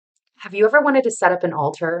Have you ever wanted to set up an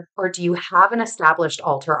altar, or do you have an established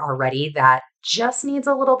altar already that just needs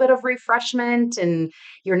a little bit of refreshment and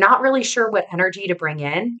you're not really sure what energy to bring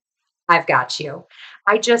in? I've got you.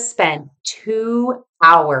 I just spent 2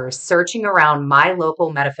 hours searching around my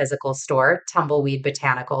local metaphysical store, Tumbleweed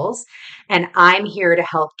Botanicals, and I'm here to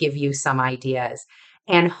help give you some ideas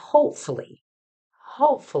and hopefully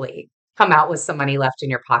come out with some money left in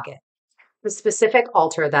your pocket. The specific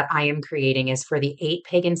altar that I am creating is for the 8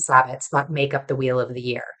 pagan Sabbats that make up the wheel of the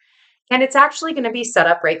year. And it's actually going to be set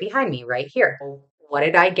up right behind me, right here. What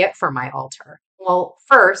did I get for my altar? Well,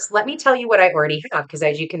 first, let me tell you what I already have, because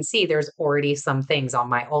as you can see, there's already some things on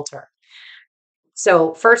my altar.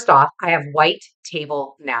 So, first off, I have white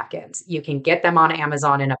table napkins. You can get them on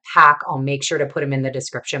Amazon in a pack. I'll make sure to put them in the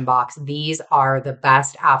description box. These are the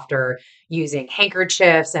best after using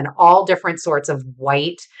handkerchiefs and all different sorts of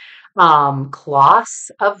white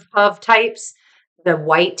cloths of types. The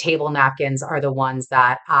white table napkins are the ones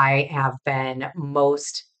that I have been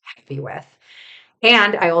most happy with.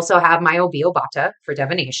 And I also have my Obiobata for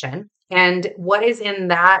divination. And what is in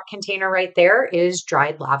that container right there is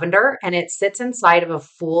dried lavender, and it sits inside of a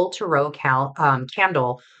full tarot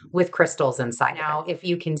candle with crystals inside. Now, if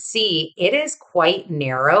you can see, it is quite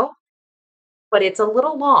narrow, but it's a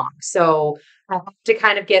little long. So I have to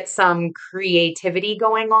kind of get some creativity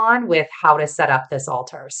going on with how to set up this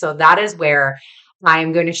altar. So that is where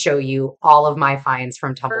I'm going to show you all of my finds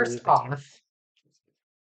from Tumbleweed. First off,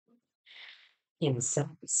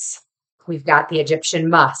 incense. We've got the Egyptian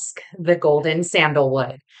musk, the golden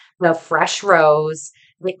sandalwood, the fresh rose,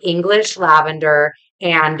 the English lavender,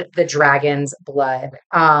 and the dragon's blood.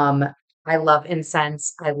 I love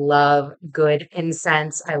incense. I love good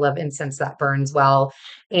incense. I love incense that burns well.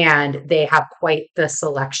 And they have quite the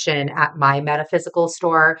selection at my metaphysical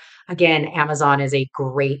store. Again, Amazon is a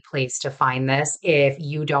great place to find this if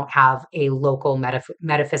you don't have a local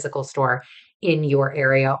metaphysical store in your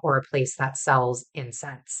area or a place that sells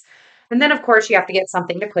incense. And then, of course, you have to get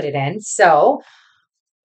something to put it in. So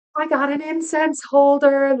I got an incense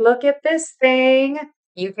holder. Look at this thing.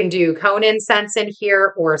 You can do cone incense in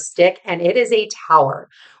here or stick, and it is a tower,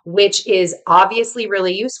 which is obviously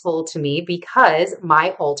really useful to me because my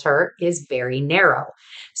altar is very narrow.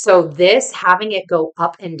 So, this having it go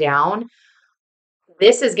up and down,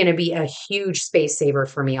 this is going to be a huge space saver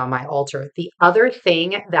for me on my altar. The other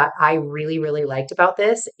thing that I really, really liked about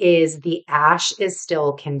this is the ash is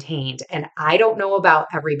still contained. And I don't know about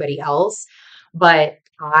everybody else, but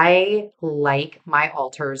I like my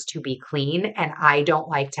altars to be clean and I don't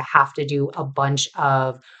like to have to do a bunch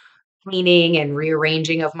of cleaning and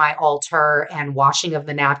rearranging of my altar and washing of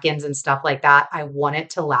the napkins and stuff like that. I want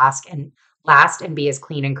it to last and be as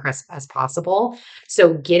clean and crisp as possible.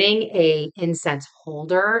 So getting a incense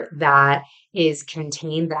holder that is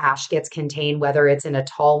contained, the ash gets contained, whether it's in a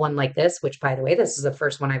tall one like this, which by the way, this is the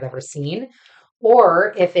first one I've ever seen,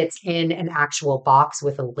 or if it's in an actual box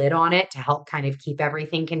with a lid on it to help kind of keep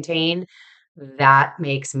everything contained, that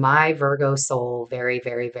makes my Virgo soul very,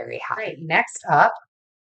 very, very happy. Right, next up,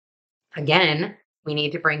 again, we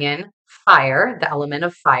need to bring in fire, the element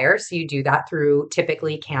of fire. So you do that through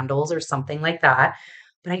typically candles or something like that.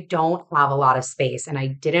 But I don't have a lot of space and I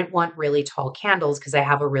didn't want really tall candles because I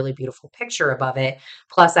have a really beautiful picture above it.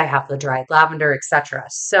 Plus I have the dried lavender, etc.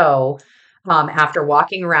 So after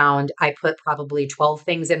walking around, I put probably 12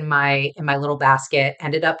 things in my little basket,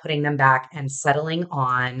 ended up putting them back and settling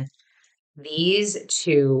on these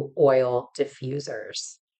two oil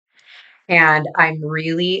diffusers. And I'm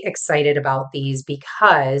really excited about these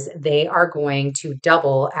because they are going to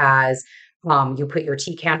double as you put your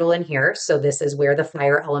tea candle in here. So this is where the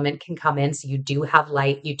fire element can come in. So you do have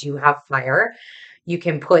light, you do have fire. You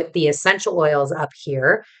can put the essential oils up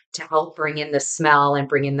here to help bring in the smell and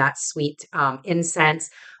bring in that sweet incense.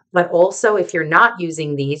 But also, if you're not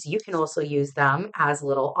using these, you can also use them as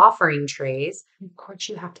little offering trays. Of course,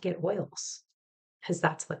 you have to get oils because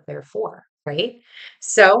that's what they're for, right?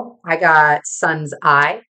 So I got Sun's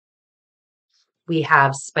Eye. We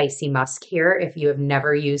have spicy musk here. If you have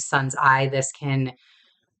never used Sun's Eye,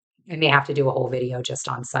 I may have to do a whole video just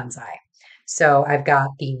on Sun's Eye. So I've got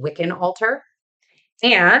the Wiccan altar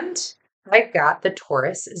and I've got the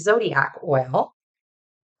Taurus zodiac oil.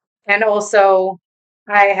 And also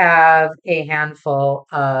I have a handful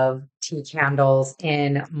of tea candles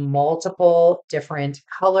in multiple different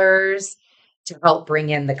colors to help bring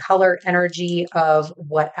in the color energy of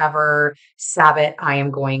whatever Sabbath I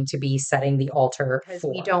am going to be setting the altar for. Because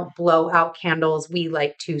we don't blow out candles, we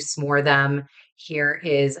like to s'more them. Here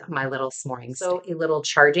is my little s'moring. So a little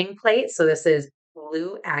charging plate. So this is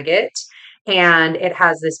blue agate And it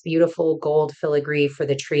has this beautiful gold filigree for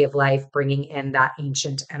the tree of life, bringing in that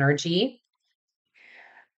ancient energy.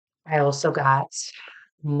 I also got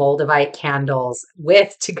Moldavite candles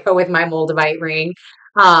with to go with my Moldavite ring.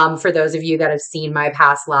 For those of you that have seen my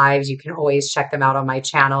past lives, you can always check them out on my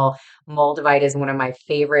channel. Moldavite is one of my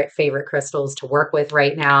favorite crystals to work with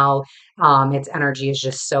right now. Its energy is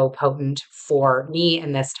just so potent for me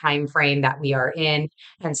in this time frame that we are in.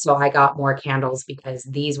 And so I got more candles because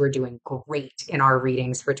these were doing great in our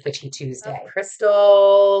readings for Twitchy Tuesday.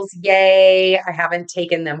 Crystals, yay. I haven't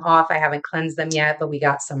taken them off. I haven't cleansed them yet, but we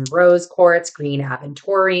got some rose quartz, green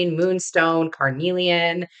aventurine, moonstone,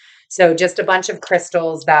 carnelian. So just a bunch of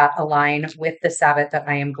crystals that align with the Sabbath that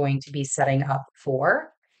I am going to be setting up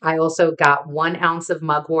for. I also got 1 ounce of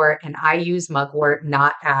mugwort, and I use mugwort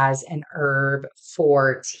not as an herb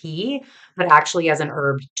for tea, but actually as an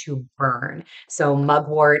herb to burn. So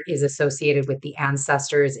mugwort is associated with the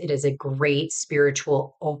ancestors. It is a great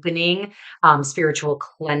spiritual opening, spiritual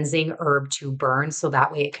cleansing herb to burn. So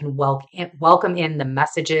that way it can welcome in the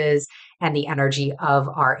messages and the energy of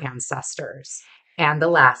our ancestors. And the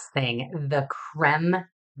last thing, the creme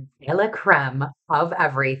de la creme of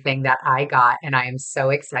everything that I got, and I am so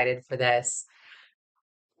excited for this.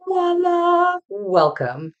 Voila!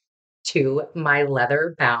 Welcome to my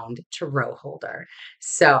leather bound tarot holder.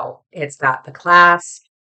 So it's got the clasp.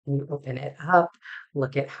 You open it up.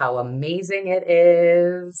 Look at how amazing it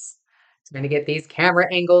is. I'm going to get these camera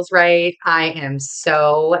angles right. I am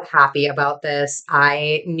so happy about this.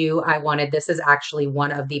 I knew I wanted this is actually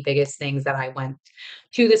one of the biggest things that I went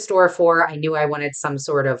to the store for. I knew I wanted some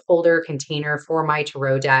sort of holder container for my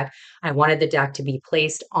tarot deck. I wanted the deck to be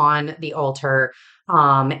placed on the altar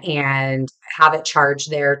and have it charged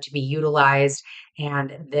there to be utilized.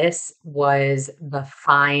 And this was the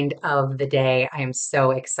find of the day. I am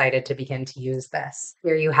so excited to begin to use this.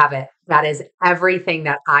 Here you have it. That is everything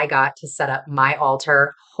that I got to set up my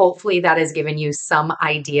altar. Hopefully, that has given you some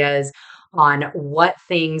ideas on what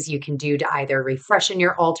things you can do to either refreshen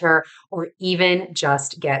your altar or even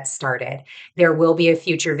just get started. There will be a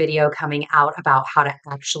future video coming out about how to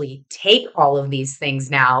actually take all of these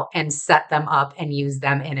things now and set them up and use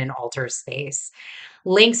them in an altar space.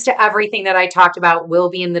 Links to everything that I talked about will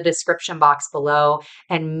be in the description box below.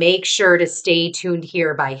 And make sure to stay tuned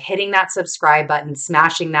here by hitting that subscribe button,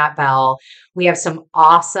 smashing that bell. We have some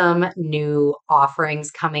awesome new offerings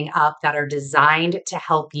coming up that are designed to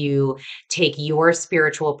help you take your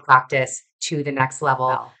spiritual practice to the next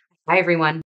level. Bye, everyone.